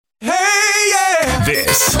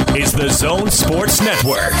This is the Zone Sports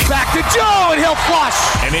Network. Back to Joe, and he'll flush.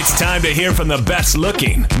 And it's time to hear from the best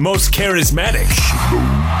looking, most charismatic,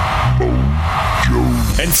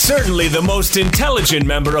 and certainly the most intelligent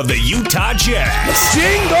member of the Utah Jazz.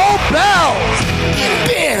 Jingle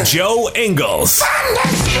bells. Joe Ingles.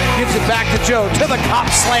 Gives it back to Joe. To the cup,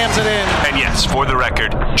 slams it in. And yes, for the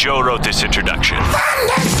record, Joe wrote this introduction.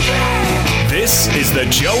 This is the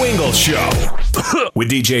Joe Ingles Show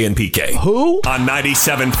with DJ and PK. Who? On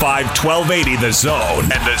 97.5, 1280 The Zone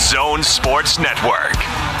and the Zone Sports Network.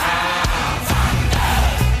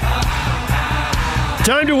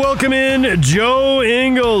 Time to welcome in Joe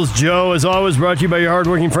Ingles. Joe, as always, brought to you by your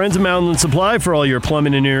hardworking friends at Mountainland Supply. For all your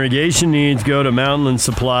plumbing and irrigation needs, go to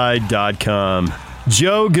mountainlandsupply.com.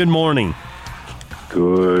 Joe, good morning.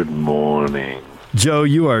 Good morning. Joe,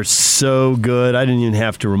 you are so good. I didn't even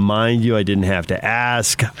have to remind you. I didn't have to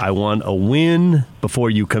ask. I want a win before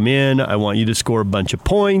you come in. I want you to score a bunch of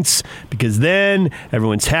points because then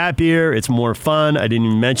everyone's happier. It's more fun. I didn't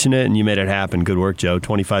even mention it, and you made it happen. Good work, Joe.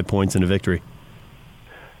 25 points and a victory.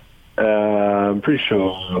 I'm pretty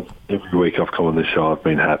sure every week I've come on this show, I've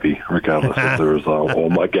been happy, regardless of the result or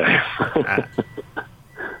my game.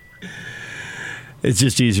 It's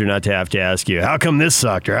just easier not to have to ask you, how come this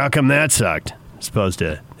sucked or how come that sucked? As opposed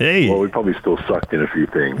to, hey. Well, we probably still sucked in a few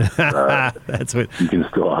things. That's what you can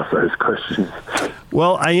still ask those questions.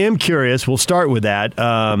 Well, I am curious. We'll start with that.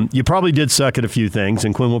 You probably did suck at a few things,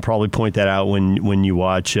 and Quinn will probably point that out when you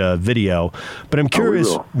watch video. But I'm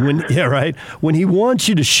curious when he wants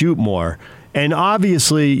you to shoot more, and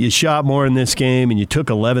obviously you shot more in this game, and you took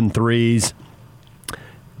 11 threes.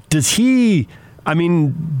 Does he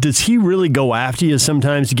really go after you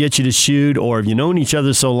sometimes to get you to shoot, or have you known each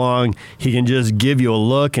other so long, he can just give you a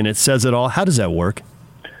look and it says it all? How does that work?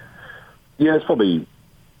 Yeah, it's probably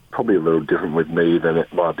a little different with me than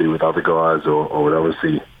it might be with other guys, or with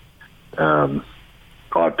obviously.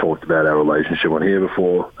 I've talked about our relationship on here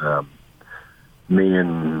before. Me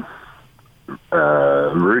and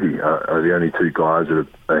Rudy are the only two guys that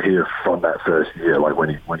are here from that first year, like when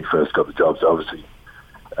he first got the job. So obviously.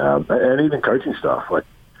 And even coaching staff. Like,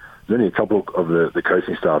 there's only a couple of the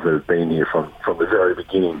coaching staff that have been here from the very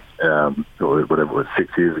beginning, or whatever it was,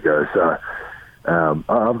 6 years ago. So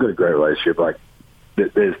I've got a great relationship. Like,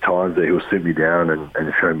 there's times that he'll sit me down and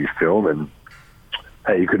show me film, and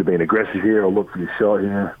hey, you could have been aggressive here, or look for your shot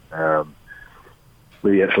here.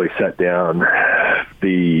 We actually sat down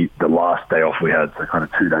the last day off we had, so kind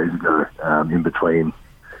of 2 days ago, in between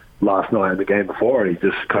last night and the game before, and he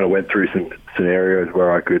just kind of went through some scenarios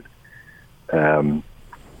where I could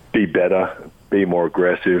be better, be more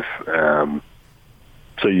aggressive.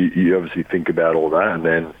 So you obviously think about all that, and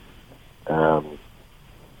then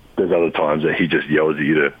there's other times that he just yells at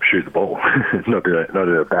you to shoot the ball. not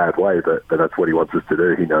in a bad way, but that's what he wants us to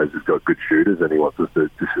do. He knows he's got good shooters, and he wants us to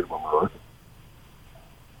shoot them on the road.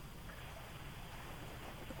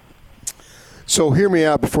 So hear me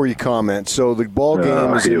out before you comment. So the ball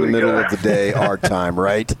game is in the middle of the day, our time,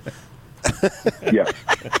 right? Yeah.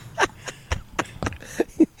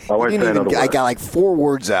 I won't say another word. I got like 4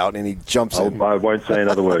 words out, and he jumps in. I won't say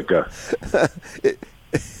another word. Go.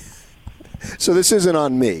 So this isn't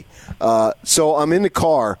on me. So I'm in the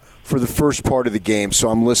car for the first part of the game, so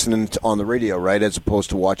I'm listening on the radio, right, as opposed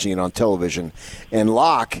to watching it on television. And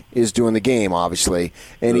Locke is doing the game, obviously,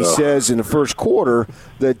 and he says in the first quarter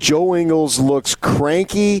that Joe Ingles looks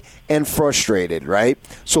cranky and frustrated, right?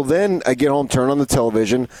 So then I get home, turn on the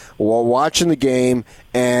television while watching the game,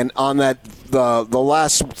 and on that the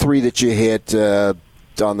last 3 that you hit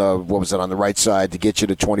on the right side to get you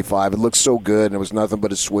to 25, it looked so good, and it was nothing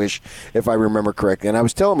but a swish, if I remember correctly. And I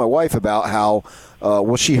was telling my wife about how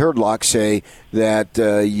she heard Locke say that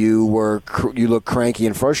you look cranky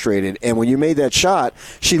and frustrated, and when you made that shot,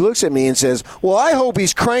 she looks at me and says, "Well, I hope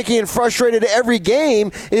he's cranky and frustrated every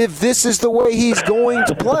game if this is the way he's going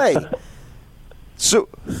to play." So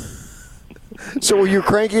were you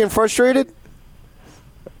cranky and frustrated?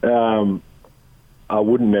 I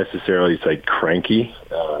wouldn't necessarily say cranky.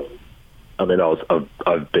 I mean,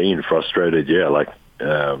 I've been frustrated. Yeah, like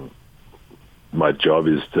my job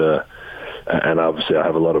is to, and obviously I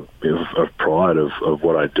have a lot of pride of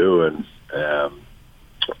what I do, and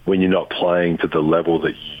when you're not playing to the level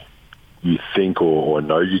that you think or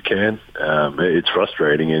know you can, it's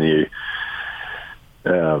frustrating. And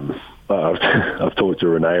I've talked to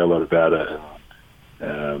Renee a lot about it.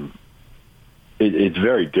 And, it's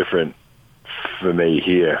very different for me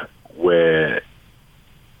here, where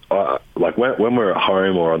like when we're at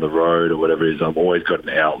home or on the road or whatever it is, I've always got an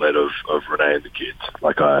outlet of Renee and the kids.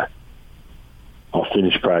 Like I'll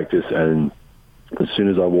finish practice and as soon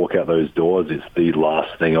as I walk out those doors, it's the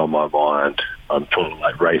last thing on my mind. I'm trying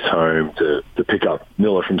to race home to pick up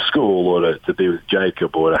Miller from school, or to be with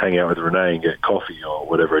Jacob, or to hang out with Renee and get coffee, or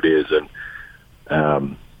whatever it is. And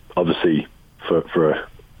obviously, for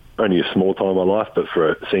only a small time in my life, but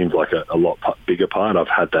it seems like a lot bigger part, I've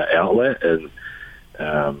had that outlet, and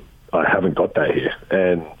I haven't got that here.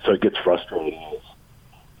 And so it gets frustrating.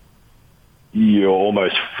 You're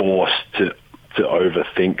almost forced to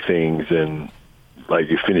overthink things, and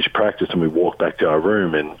you finish practice and we walk back to our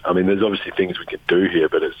room, and I mean, there's obviously things we can do here,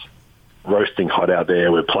 but it's roasting hot out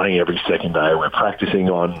there. We're playing every second day. We're practicing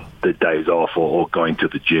on the days off, or going to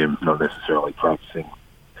the gym, not necessarily practicing.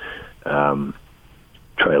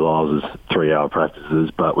 Trey Lyles' 3-hour practices,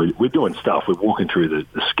 but we're doing stuff. We're walking through the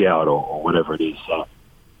scout or whatever it is. So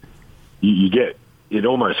you get, it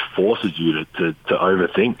almost forces you to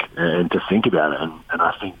overthink and to think about it. And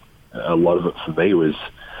I think a lot of it for me was,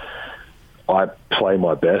 I play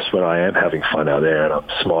my best when I am having fun out there, and I'm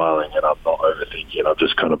smiling and I'm not overthinking. I'm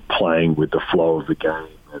just kind of playing with the flow of the game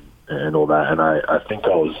and all that. And I think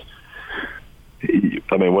what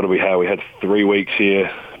do we have? We had 3 weeks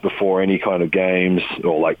here before any kind of games,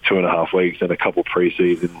 or 2.5 weeks, and a couple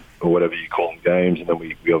preseason or whatever you call them games, and then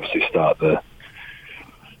we obviously start the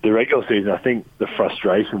regular season. I think the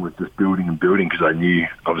frustration was just building and building, because I knew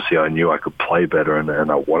I could play better,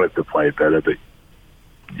 and I wanted to play better, but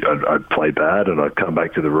I'd play bad, and I'd come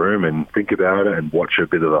back to the room and think about it and watch a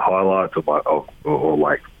bit of the highlights or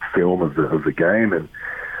film of the game. And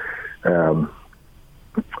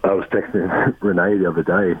I was texting Renee the other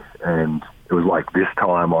day, and it was this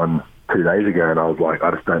time on 2 days ago, and I was like,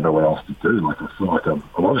 I just don't know what else to do. I feel like I'm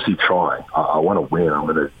obviously trying. I want to win. I'm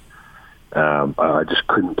going to. I just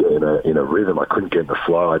couldn't get in a rhythm. I couldn't get in the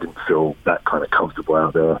flow. I didn't feel that kind of comfortable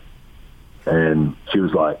out there. And she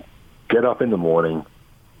was like, get up in the morning,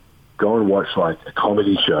 go and watch a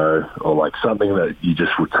comedy show, or something that you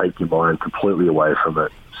just would take your mind completely away from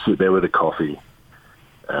it. Sit there with a coffee,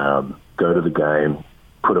 go to the game,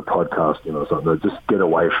 put a podcast in or something. Just get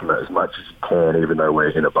away from it as much as you can, even though we're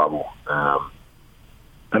in a bubble.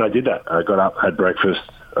 And I did that. I got up, had breakfast.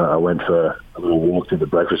 I went for a little walk to the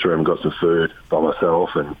breakfast room, got some food by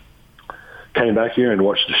myself, and came back here and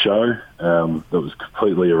watched a show that was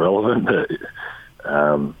completely irrelevant.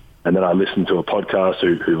 And then I listened to a podcast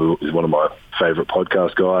who is one of my favourite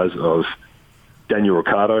podcast guys, of Daniel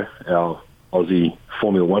Ricciardo, our Aussie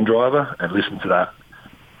Formula One driver, and listened to that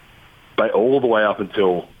all the way up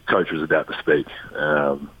until coach was about to speak.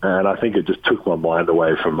 And I think it just took my mind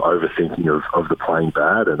away from overthinking of the playing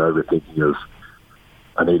bad, and overthinking of,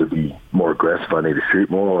 I need to be more aggressive, I need to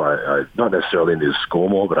shoot more, I not necessarily need to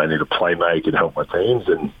score more, but I need to play make and help my teams.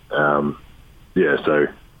 And so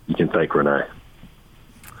you can thank Renee.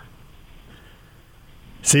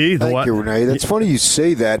 Thank you, Renee. That's funny you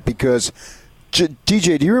say that, because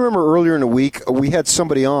DJ, do you remember earlier in the week we had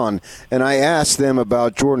somebody on, and I asked them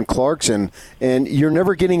about Jordan Clarkson, and you're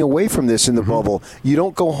never getting away from this in the bubble. You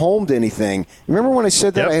don't go home to anything. Remember when I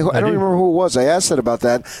said that? Yep, I don't remember who it was. I asked that about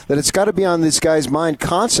that it's got to be on this guy's mind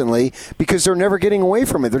constantly, because they're never getting away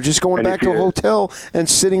from it. They're just going back to a hotel and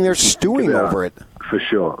sitting there stewing over it. For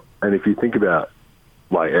sure. And if you think about,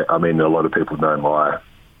 a lot of people know my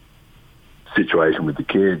situation with the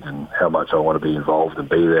kids and how much I want to be involved and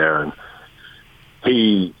be there, and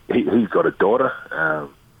he's got a daughter,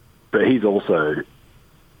 but he's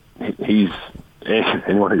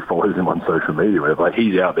anyone who follows him on social media,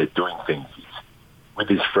 he's out there doing things. He's with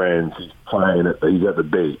his friends, he's playing he's at the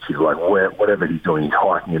beach, he's whatever he's doing, he's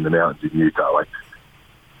hiking in the mountains in Utah.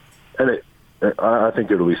 I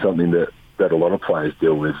think it'll be something that a lot of players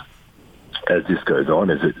deal with as this goes on,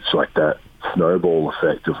 is it's that snowball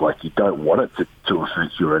effect of you don't want it to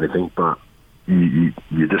affect you or anything, but you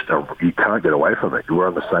just don't, you can't get away from it. We're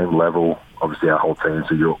on the same level, obviously our whole team,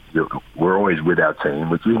 so we're always with our team,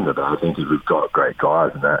 which isn't a bad thing, because we've got great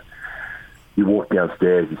guys. And that you walk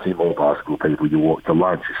downstairs, you see more basketball people. You walk to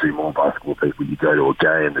lunch, you see more basketball people. You go to a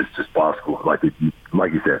game, there's just basketball. Like you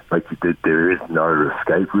said, there is no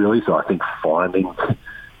escape really. So I think finding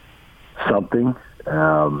something,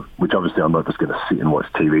 which obviously I'm not just going to sit and watch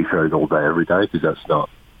TV shows all day every day, because that's not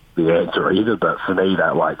the answer either. But for me,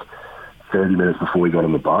 that 30 minutes before we got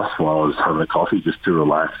on the bus, while I was having a coffee just to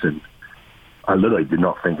relax, and I literally did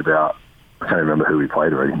not think about, I can't remember who we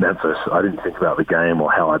played already in Memphis. I didn't think about the game or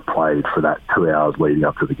how I'd played for that 2 hours leading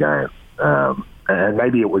up to the game. And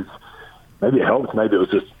maybe it helped. Maybe it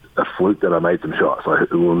was just a fluke that I made some shots.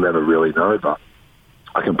 We'll never really know, but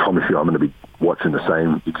I can promise you I'm going to be watching the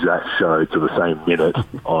same exact show to the same minute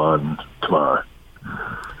on tomorrow.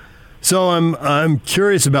 So I'm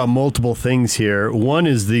curious about multiple things here. One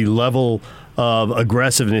is the level of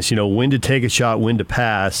aggressiveness, when to take a shot, when to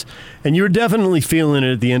pass. And you were definitely feeling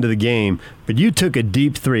it at the end of the game, but you took a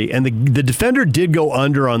deep three. And the defender did go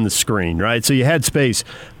under on the screen, right? So you had space,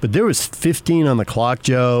 but there was 15 on the clock,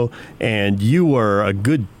 Joe, and you were a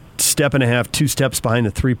good step and a half, 2 steps behind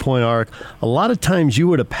the three-point arc. A lot of times you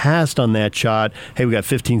would have passed on that shot. Hey, we got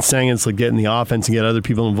 15 seconds to get in the offense and get other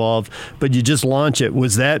people involved, but you just launch it.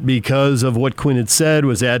 Was that because of what Quinn had said?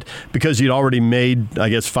 Was that because you'd already made, I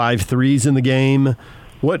guess, 5 threes in the game?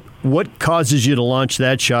 What causes you to launch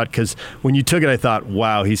that shot? Because when you took it, I thought,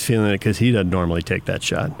 wow, he's feeling it because he doesn't normally take that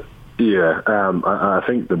shot. Yeah, I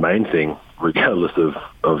think the main thing, regardless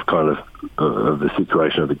of kind of the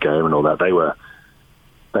situation of the game and all that,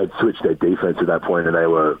 they'd switched their defense at that point, and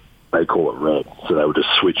they call it red. So they were just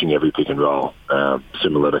switching every pick and roll,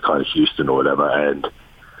 similar to kind of Houston or whatever. And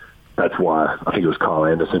that's why I think it was Kyle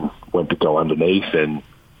Anderson went to go underneath, and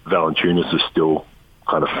Valanciunas was still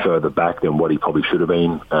kind of further back than what he probably should have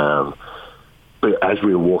been. But as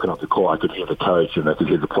we were walking up the court, I could hear the coach and I could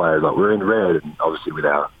hear the players like, we're in red. And obviously with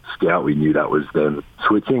our scout, we knew that was them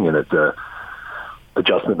switching, and it's a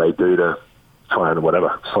adjustment they do to try and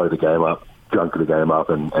slow the game up. Junk the game up,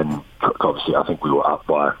 and obviously I think we were up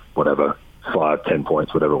by 5-10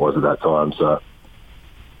 points, whatever it was at that time. So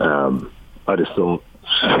I just thought,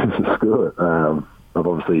 screw it. I've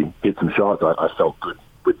obviously hit some shots. I felt good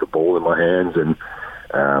with the ball in my hands, and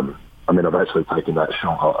I've actually taken that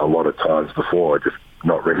shot a lot of times before, just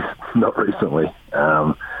not recently.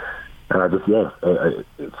 And I just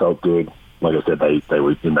it felt good. Like I said, they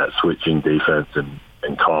were in that switching defense, and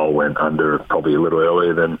Kyle went under probably a little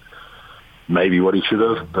earlier than maybe what he should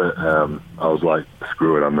have, but I was like,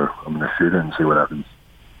 screw it, I'm gonna shoot it and see what happens.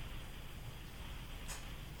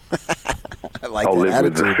 I like I'll that live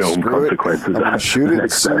attitude. with the film Screw consequences. I'm gonna shoot it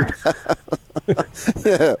next day.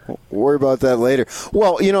 Yeah, worry about that later.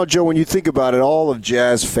 Well, Joe, when you think about it, all of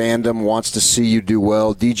Jazz fandom wants to see you do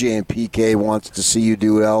well. DJ and PK wants to see you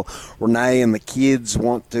do well. Renee and the kids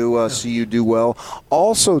want to see you do well.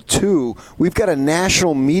 Also, too, we've got a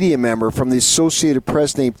national media member from the Associated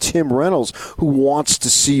Press named Tim Reynolds who wants to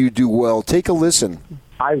see you do well. Take a listen.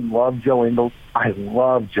 I love Joe Ingles.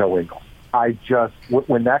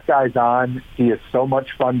 When that guy's on, he is so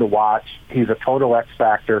much fun to watch. He's a total X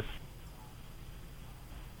factor.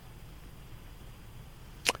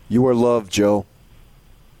 You are loved, Joe.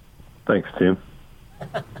 Thanks, Tim.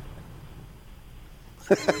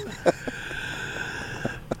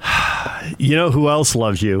 You know who else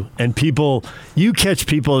loves you? And you catch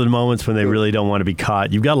people in moments when they really don't want to be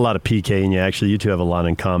caught. You've got a lot of PK in you, actually. You two have a lot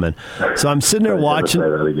in common. So I'm sitting there watching.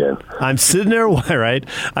 I'm sitting there, right?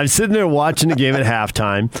 I'm sitting there watching the game at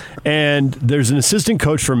halftime, and there's an assistant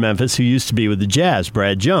coach from Memphis who used to be with the Jazz,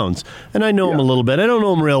 Brad Jones. And I know him a little bit. I don't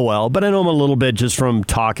know him real well, but I know him a little bit just from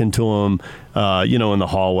talking to him, in the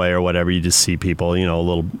hallway or whatever. You just see people, a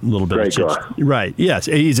little bit Great of guy. Right. Yes.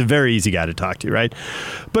 He's a very easy guy to talk to, right?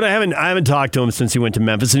 But I haven't talked to him since he went to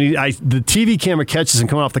Memphis, and the TV camera catches him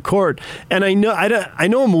coming off the court, and I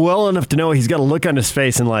know him well enough to know he's got a look on his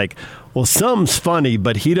face and like, well, something's funny,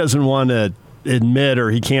 but he doesn't want to admit,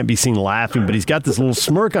 or he can't be seen laughing, but he's got this little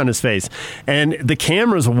smirk on his face, and the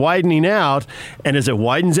camera's widening out, and as it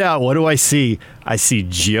widens out, what do I see? I see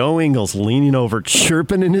Joe Ingles leaning over,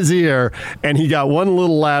 chirping in his ear, and he got one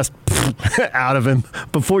little last out of him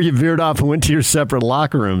before you veered off and went to your separate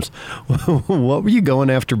locker rooms. What were you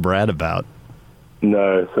going after Brad about?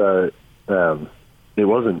 No, so it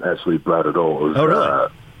wasn't actually Brad at all. It was, really?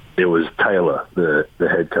 It was Taylor, the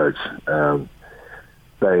head coach.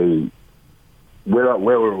 Where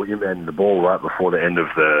we were inbounding the ball right before the end of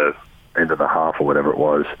the half or whatever it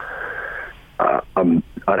was.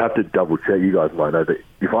 I'd have to double check. You guys might know that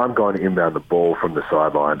if I'm going to inbound the ball from the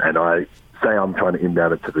sideline and I say I'm trying to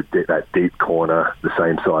inbound it to that deep corner, the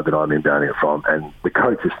same side that I'm inbounding it from, and the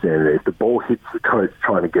coach is standing there, if the ball hits the coach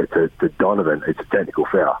trying to get to Donovan, it's a technical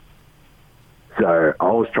foul. So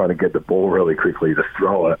I was trying to get the ball really quickly to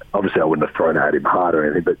throw it. Obviously, I wouldn't have thrown it at him hard or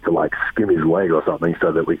anything, but to skim his leg or something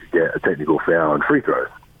so that we could get a technical foul and free throws.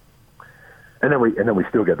 And then we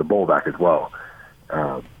still get the ball back as well.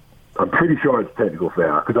 I'm pretty sure it's a technical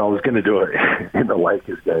foul because I was going to do it in the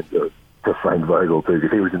Lakers game to Frank Vogel too,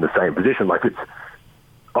 because he was in the same position. It's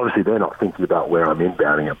obviously they're not thinking about where I'm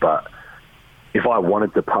inbounding it, but if I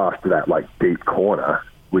wanted to pass to that deep corner,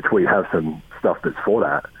 which we have some stuff that's for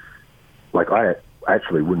that, I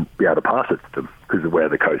actually wouldn't be able to pass it to them because of where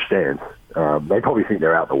the coach stands. They probably think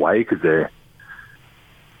they're out the way because they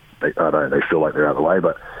feel like they're out the way.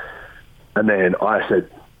 And then I said,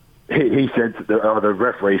 he said, the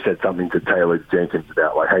referee said something to Taylor Jenkins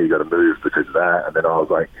about hey, you got to move because of that. And then I was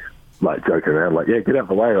like, like joking around, like, yeah, get out of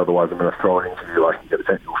the way, otherwise I'm going to throw it into you, like, you get a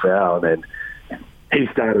technical foul. And then he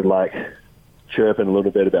started, like, chirping a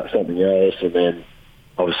little bit about something else. And then,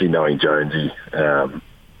 obviously, knowing Jonesy,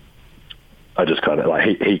 I just kind of,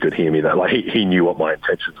 like, he could hear me that, like, he knew what my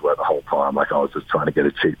intentions were the whole time. Like, I was just trying to get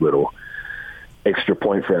a cheap little extra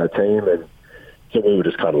point for our team. And so we were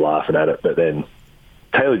just kind of laughing at it. But then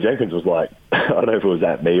Taylor Jenkins was like, I don't know if it was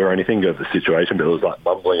at me or anything of the situation, but it was like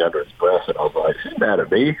mumbling under his breath. And I was like, is he mad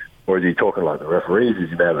at me? Or is he talking like the referees? Is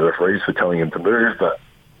he mad at the referees for telling him to move? But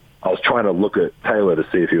I was trying to look at Taylor to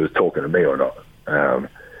see if he was talking to me or not.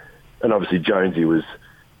 And obviously Jonesy was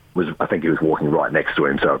I think he was walking right next to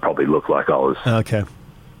him, so it probably looked like I was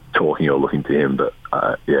talking or looking to him. But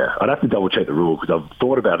yeah, I'd have to double check the rule because I've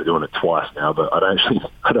thought about it doing it twice now, but I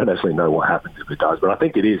don't actually know what happens if it does. But I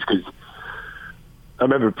think it is because I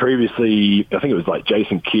remember previously, I think it was like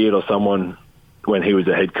Jason Kidd or someone, when he was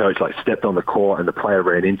a head coach, like stepped on the court and the player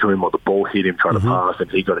ran into him or the ball hit him trying to pass and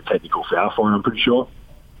he got a technical foul for him, I'm pretty sure.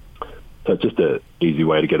 So it's just an easy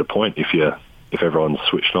way to get a point if everyone's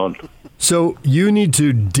switched on. So you need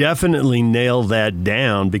to definitely nail that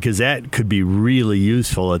down because that could be really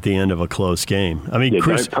useful at the end of a close game. I mean,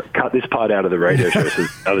 Chris, don't cut this part out of the radio show so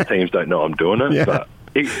other teams don't know I'm doing it. Yeah. But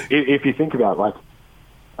if you think about, like,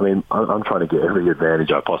 I mean, I'm trying to get every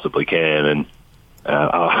advantage I possibly can, and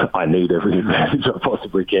I need every advantage I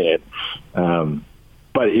possibly can.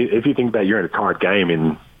 But if you think about, you're in a tight game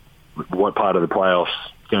in what part of the playoffs,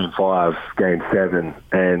 Game 5, Game 7,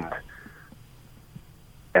 and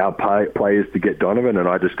our players to get Donovan, and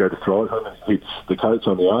I just go to throw it, and it hits the coach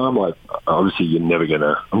on the arm. Like, obviously, you're never going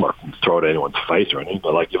to, I'm not going to throw it at anyone's face or anything,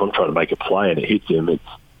 but like, if I'm trying to make a play and it hits him, it's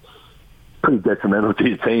pretty detrimental to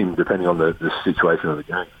your team, depending on the situation of the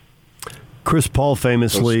game. Chris Paul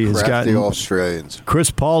famously has got the Australians. Chris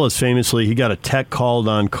Paul is famously, he got a tech called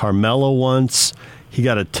on Carmelo once. He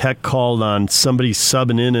got a tech called on somebody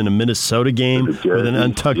subbing in a Minnesota game with an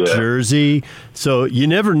untucked jersey. So you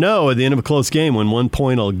never know at the end of a close game when 1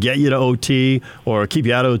 point will get you to OT or keep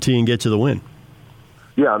you out of OT and get you the win.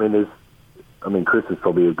 Yeah, I mean, Chris is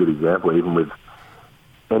probably a good example, even with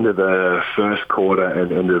end of the first quarter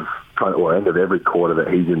and end of every quarter that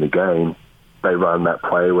he's in the game. They run that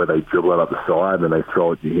play where they dribble it up the side and they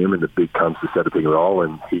throw it to him, and the big comes to set a big roll,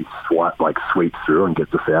 and he sweeps through and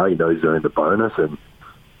gets a foul. You know he's earned the bonus, and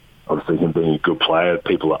obviously him being a good player,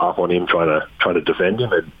 people are up on him trying to defend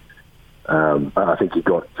him, and I think he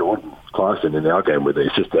got Jordan Clarkson in our game with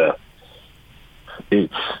it.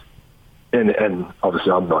 And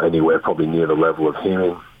obviously I'm not anywhere probably near the level of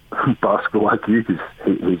him in basketball like you, because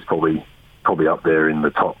he's probably up there in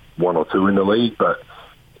the top 1 or 2 in the league, but.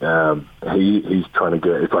 He's trying to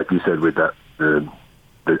get, it's like you said with that the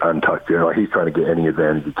untucked, like he's trying to get any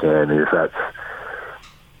advantage he can, and if that's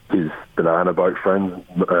his banana boat friend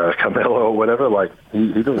Carmelo or whatever, like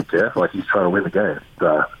he doesn't care. Like he's trying to win the game.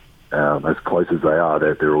 So as close as they are,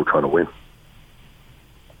 they're all trying to win.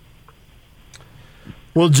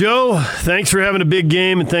 Well, Joe, thanks for having a big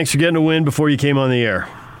game, and thanks for getting a win before you came on the air.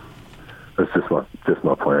 That's just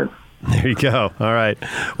my plan. There you go. All right.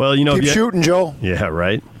 Well, keep shooting, Joe. Yeah,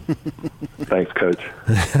 right. Thanks, Coach.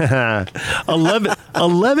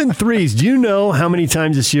 11 threes. Do you know how many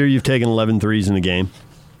times this year you've taken 11 threes in a game?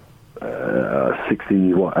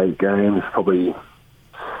 8 games, probably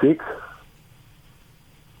 6.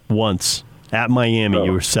 Once. At Miami.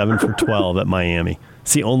 You were 7 for 12 at Miami.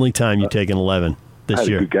 It's the only time you've taken 11 this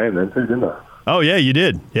year. I had a good game then, too, didn't I? Oh, yeah, you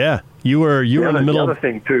did. Yeah. You were in the middle. The other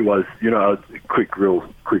thing, too, was, real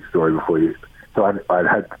quick story before you. So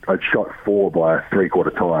I'd shot 4 by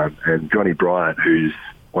three-quarter time, and Johnny Bryant, who's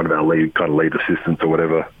one of our lead assistants or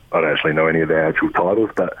whatever, I don't actually know any of their actual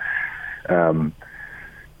titles, but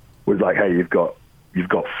was like, hey, you've got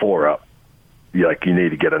 4 up. You need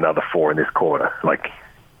to get another 4 in this quarter. Like,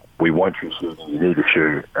 we want you shooting, you need to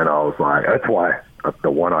shoot. And I was like, that's why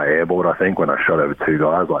the one I airballed, I think, when I shot over 2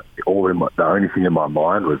 guys, like the only thing in my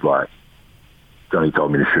mind was like, Johnny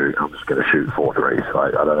told me to shoot. I'm just going to shoot 4 threes.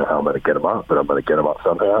 I don't know how I'm going to get them up, but I'm going to get them up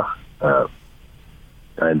somehow.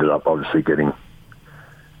 I ended up obviously getting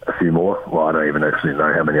a few more. Well, I don't even actually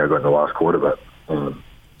know how many I got in the last quarter, but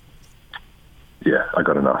yeah, I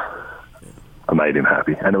got enough. I made him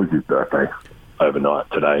happy, and it was his birthday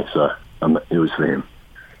overnight today, so it was for him.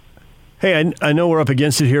 Hey, I know we're up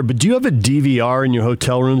against it here, but do you have a DVR in your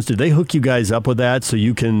hotel rooms? Did they hook you guys up with that so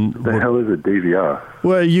you can... The hell is a DVR?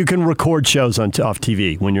 Well, you can record shows off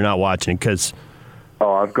TV when you're not watching, because...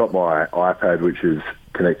 Oh, I've got my iPad, which is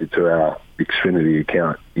connected to our Xfinity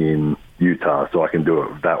account in Utah, so I can do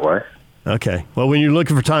it that way. Okay. Well, when you're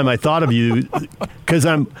looking for time, I thought of you because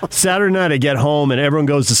Saturday night I get home and everyone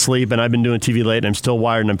goes to sleep, and I've been doing TV late, and I'm still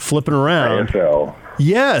wired, and I'm flipping around. AFL.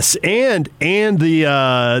 Yes, and the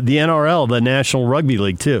NRL, the National Rugby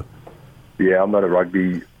League too. Yeah, I'm not a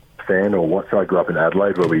rugby fan or what. So I grew up in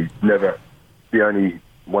Adelaide, where we never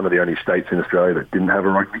one of the only states in Australia that didn't have a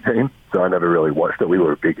rugby team. So I never really watched it. We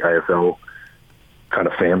were a big AFL kind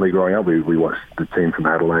of family growing up. We watched the team from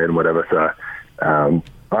Adelaide and whatever. So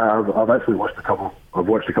I've actually watched a couple. I've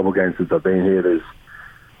watched a couple games since I've been here.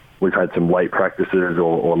 We've had some late practices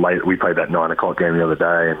or late. We played that 9:00 game the other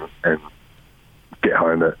day and get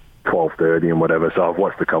home at 12:30 and whatever. So I've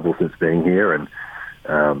watched a couple since being here, and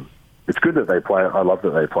it's good that they play. I love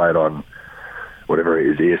that they play it on whatever it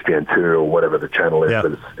is, ESPN2 or whatever the channel is. Yeah.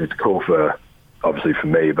 But it's cool for obviously for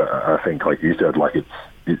me. But I think, like you said, like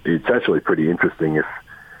it's actually pretty interesting if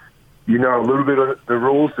you know a little bit of the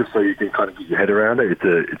rules, just so you can kind of get your head around it.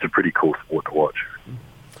 It's a pretty cool sport to watch.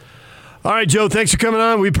 All right, Joe, thanks for coming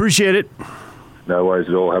on. We appreciate it. No worries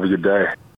at all. Have a good day.